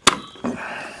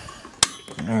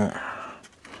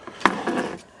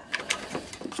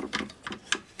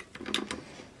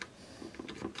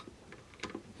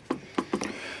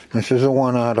 This is the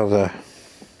one out of the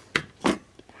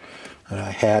that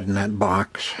I had in that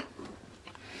box.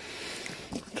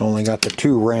 It's only got the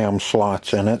 2 RAM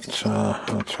slots in it, so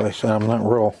that's why I said I'm not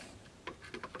real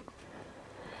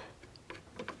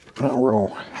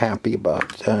happy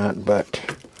about that, but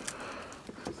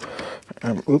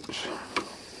oops,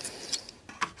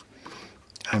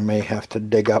 I may have to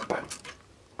dig up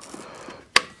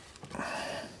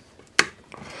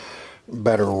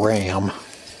better RAM.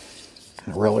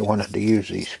 I really wanted to use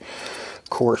these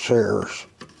Corsairs.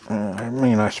 I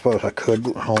mean, I suppose I could,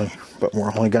 but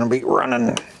we're only going to be running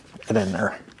it in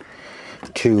there.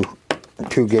 2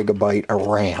 gigabyte of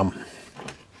RAM.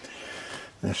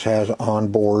 This has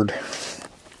onboard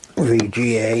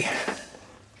VGA.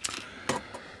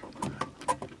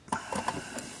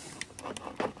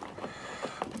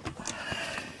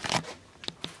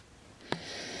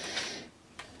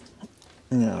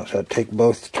 Now, so I take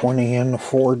both 20 and the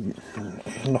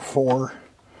 4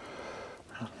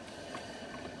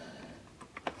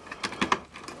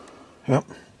 Yep.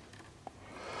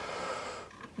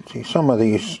 See, some of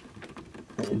these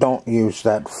don't use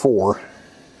that 4.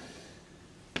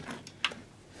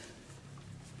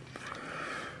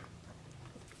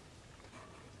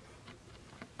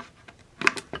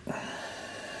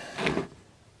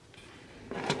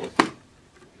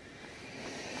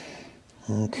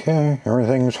 Okay,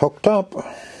 everything's hooked up.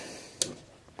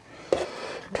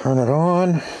 Turn it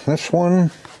on. This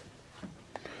one.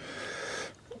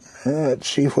 Let's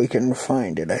see if we can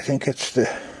find it. I think it's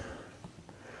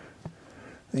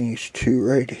these 2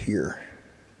 right here.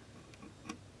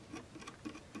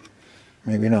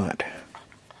 Maybe not.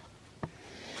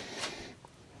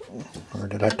 Or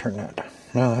did I turn that?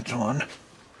 No, that's on.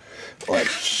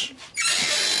 Let's...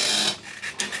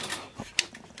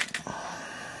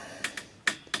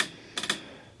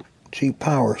 see,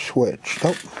 power switch.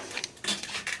 Oh,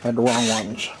 had the wrong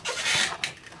ones.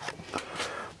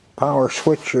 Power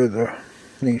switch are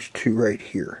these 2 right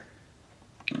here.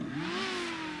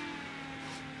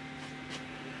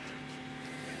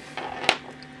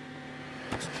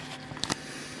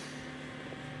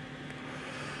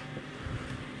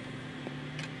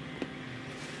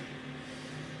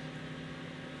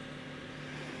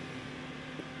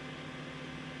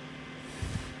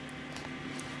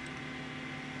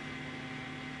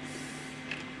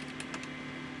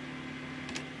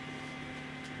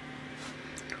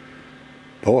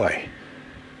 Boy,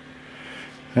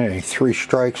 hey, 3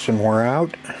 strikes and we're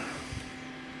out.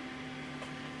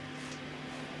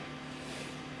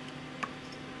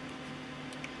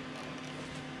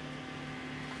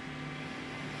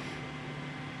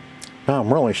 Now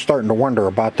I'm really starting to wonder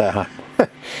about the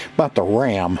about the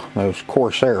RAM, those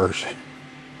Corsairs.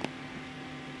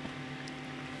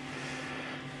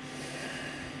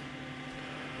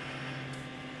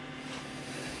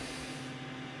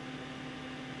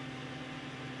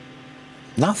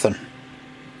 Nothing.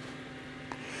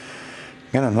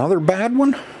 Got another bad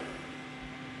one?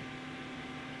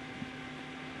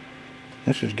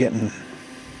 This is getting...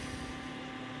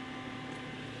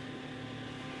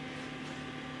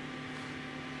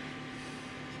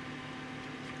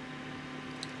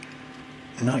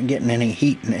 not getting any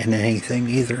heat in anything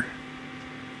either.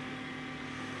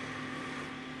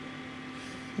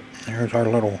 There's our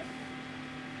little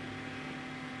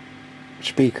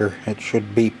speaker. It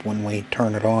should beep when we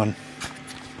turn it on,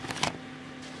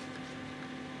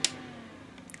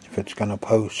 if it's gonna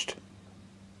post.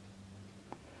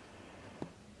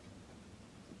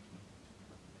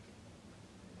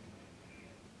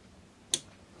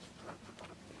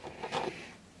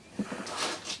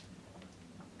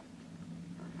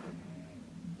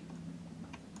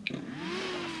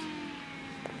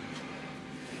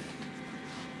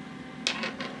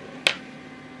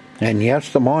 And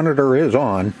yes, the monitor is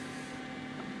on.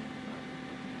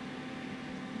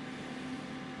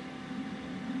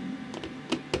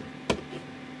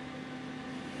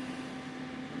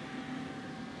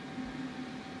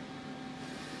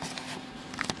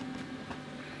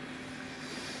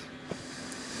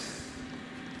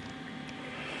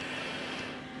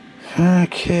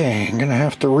 Okay, I'm gonna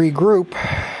have to regroup.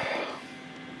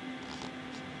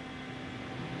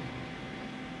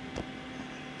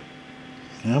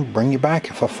 I'll bring you back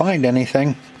if I find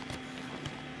anything.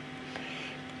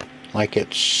 Like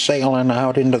it's sailing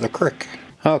out into the creek.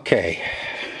 Okay,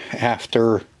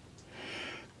 after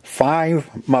 5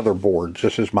 motherboards,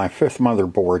 this is my 5th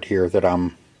motherboard here that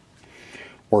I'm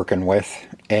working with,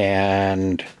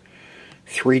 and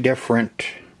 3 different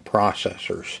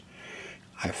processors.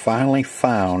 I finally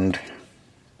found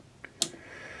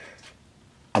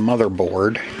a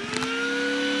motherboard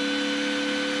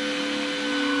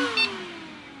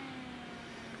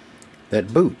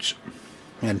that boots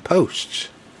and posts.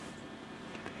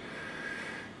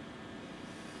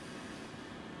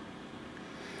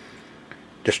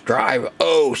 Disk drive,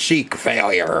 oh, seek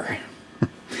failure.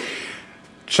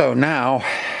 So now,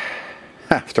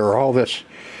 after all this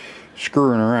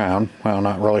screwing around, well,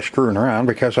 not really screwing around,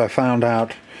 because I found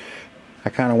out, I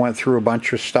kind of went through a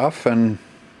bunch of stuff and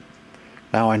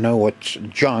now I know what's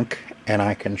junk and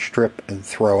I can strip and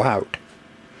throw out.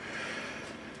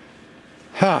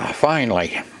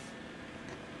 Finally,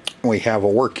 we have a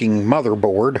working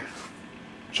motherboard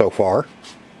so far.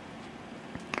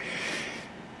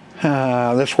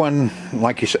 This one,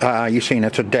 like you've seen,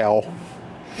 it's a Dell.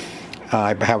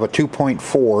 I have a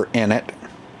 2.4 in it,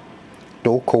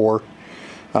 dual core.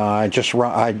 I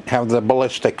have the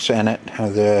ballistics in it,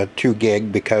 the 2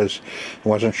 gig, because I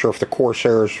wasn't sure if the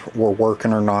Corsairs were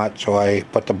working or not, so I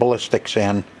put the ballistics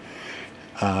in.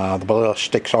 The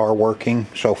ballistics are working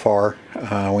so far.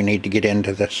 We need to get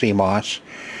into the CMOS.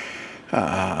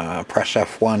 Press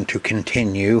F1 to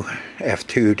continue,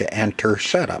 F2 to enter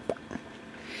setup.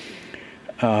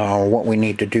 What we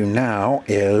need to do now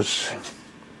is,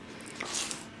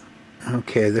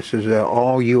 okay, this is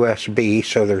all USB,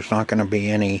 so there's not going to be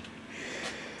any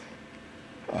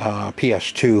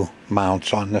PS2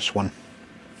 mounts on this one.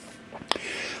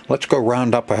 Let's go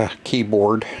round up a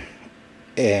keyboard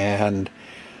and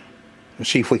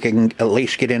see if we can at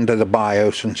least get into the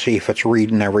BIOS and see if it's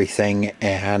reading everything,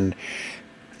 and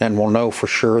then we'll know for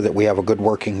sure that we have a good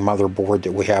working motherboard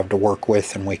that we have to work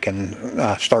with, and we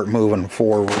can start moving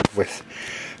forward with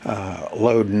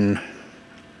loading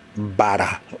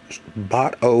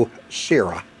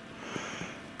Batocera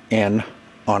in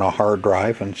on a hard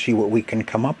drive and see what we can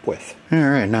come up with.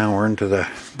 Alright, now we're into the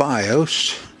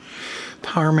BIOS.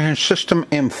 Power Management System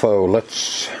Info.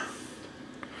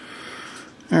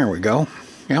 There we go.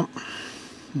 Yep.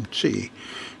 Let's see.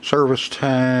 Service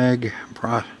tag,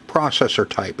 processor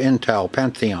type, Intel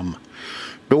Pentium,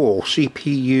 dual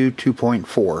CPU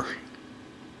 2.4.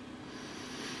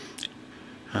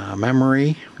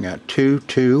 Memory, we got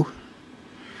 2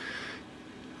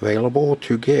 available,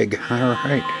 2 gig.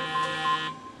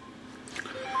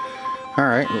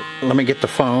 Alright, let me get the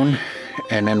phone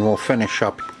and then we'll finish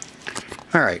up.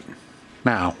 Alright,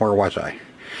 now where was I?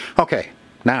 Okay,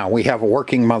 now we have a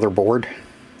working motherboard.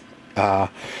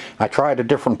 I tried a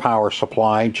different power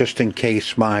supply just in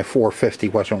case my 450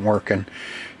 wasn't working.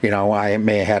 You know, I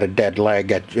may have had a dead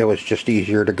leg. It was just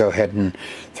easier to go ahead and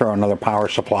throw another power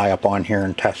supply up on here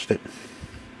and test it.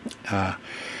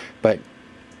 But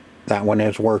that one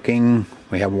is working.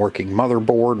 We have a working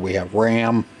motherboard. We have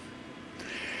RAM.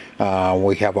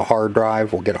 We have a hard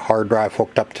drive. We'll get a hard drive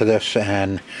hooked up to this,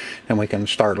 and then we can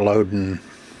start loading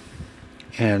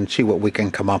and see what we can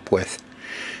come up with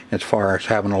as far as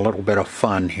having a little bit of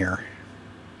fun here.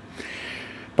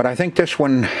 But I think this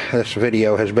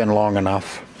video has been long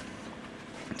enough,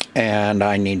 and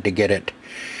I need to get it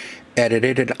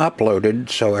edited and uploaded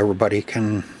so everybody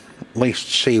can at least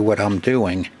see what I'm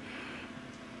doing,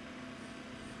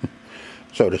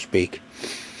 so to speak.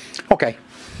 Okay,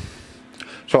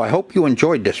 so I hope you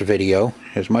enjoyed this video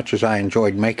as much as I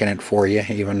enjoyed making it for you,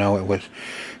 even though it was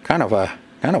kind of a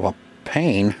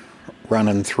pain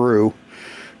running through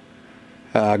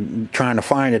trying to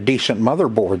find a decent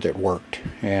motherboard that worked,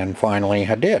 and finally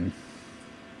I did.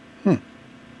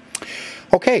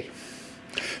 Okay,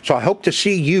 so I hope to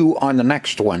see you on the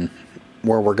next one,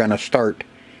 where we're going to start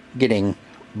getting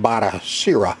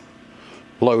Batocera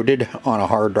loaded on a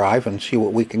hard drive and see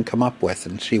what we can come up with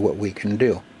and see what we can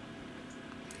do.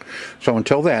 So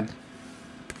until then,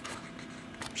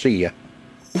 see ya.